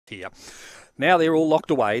here. Now they're all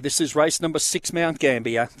locked away. This is race number 6,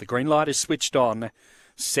 Mt-Gambier. The green light is switched on.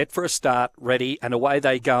 Set for a start, ready, and away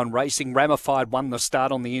they go. And Racing Ramified won the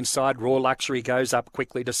start on the inside. Raw Luxury goes up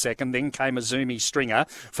quickly to second. Then came Azumi Stringer.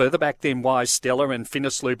 Further back then Wise Stella and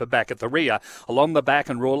Finnis Looper back at the rear. Along the back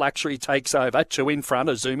and Raw Luxury takes over. 2 in front,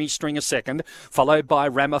 Azumi Stringer second. Followed by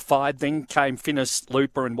Ramified. Then came Finnis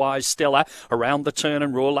Looper and Wise Stella. Around the turn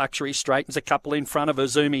and Raw Luxury straightens a couple in front of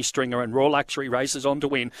Azumi Stringer. And Raw Luxury races on to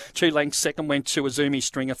win. 2 lengths. Second went to Azumi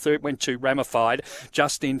Stringer. Third went to Ramified.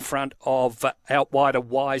 Just in front of out wide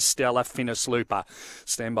Wise Stella, Finnis Looper.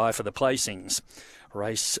 Stand by for the placings.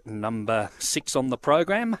 Race number 6 on the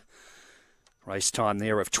program. Race time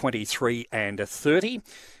there of 23 and 30.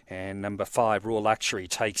 And number 5, Raw Luxury,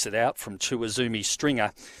 takes it out from 2 Azumi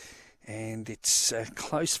Stringer. And it's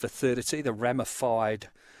close for third. It's either Ramified,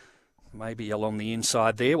 maybe along the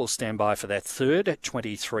inside there. We'll stand by for that third.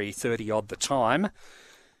 23.30 odd the time.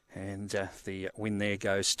 And the win there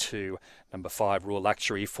goes to number 5, Raw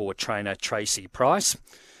Luxury, for trainer Tracy Price.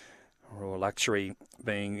 Raw Luxury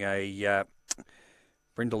being a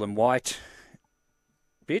brindle and white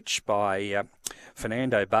bitch by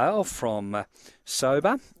Fernando Bale from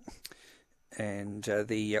Sober. And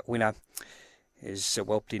the winner is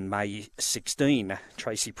whelped in May 16.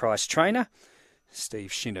 Tracy Price trainer.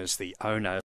 Steve Shinner's the owner.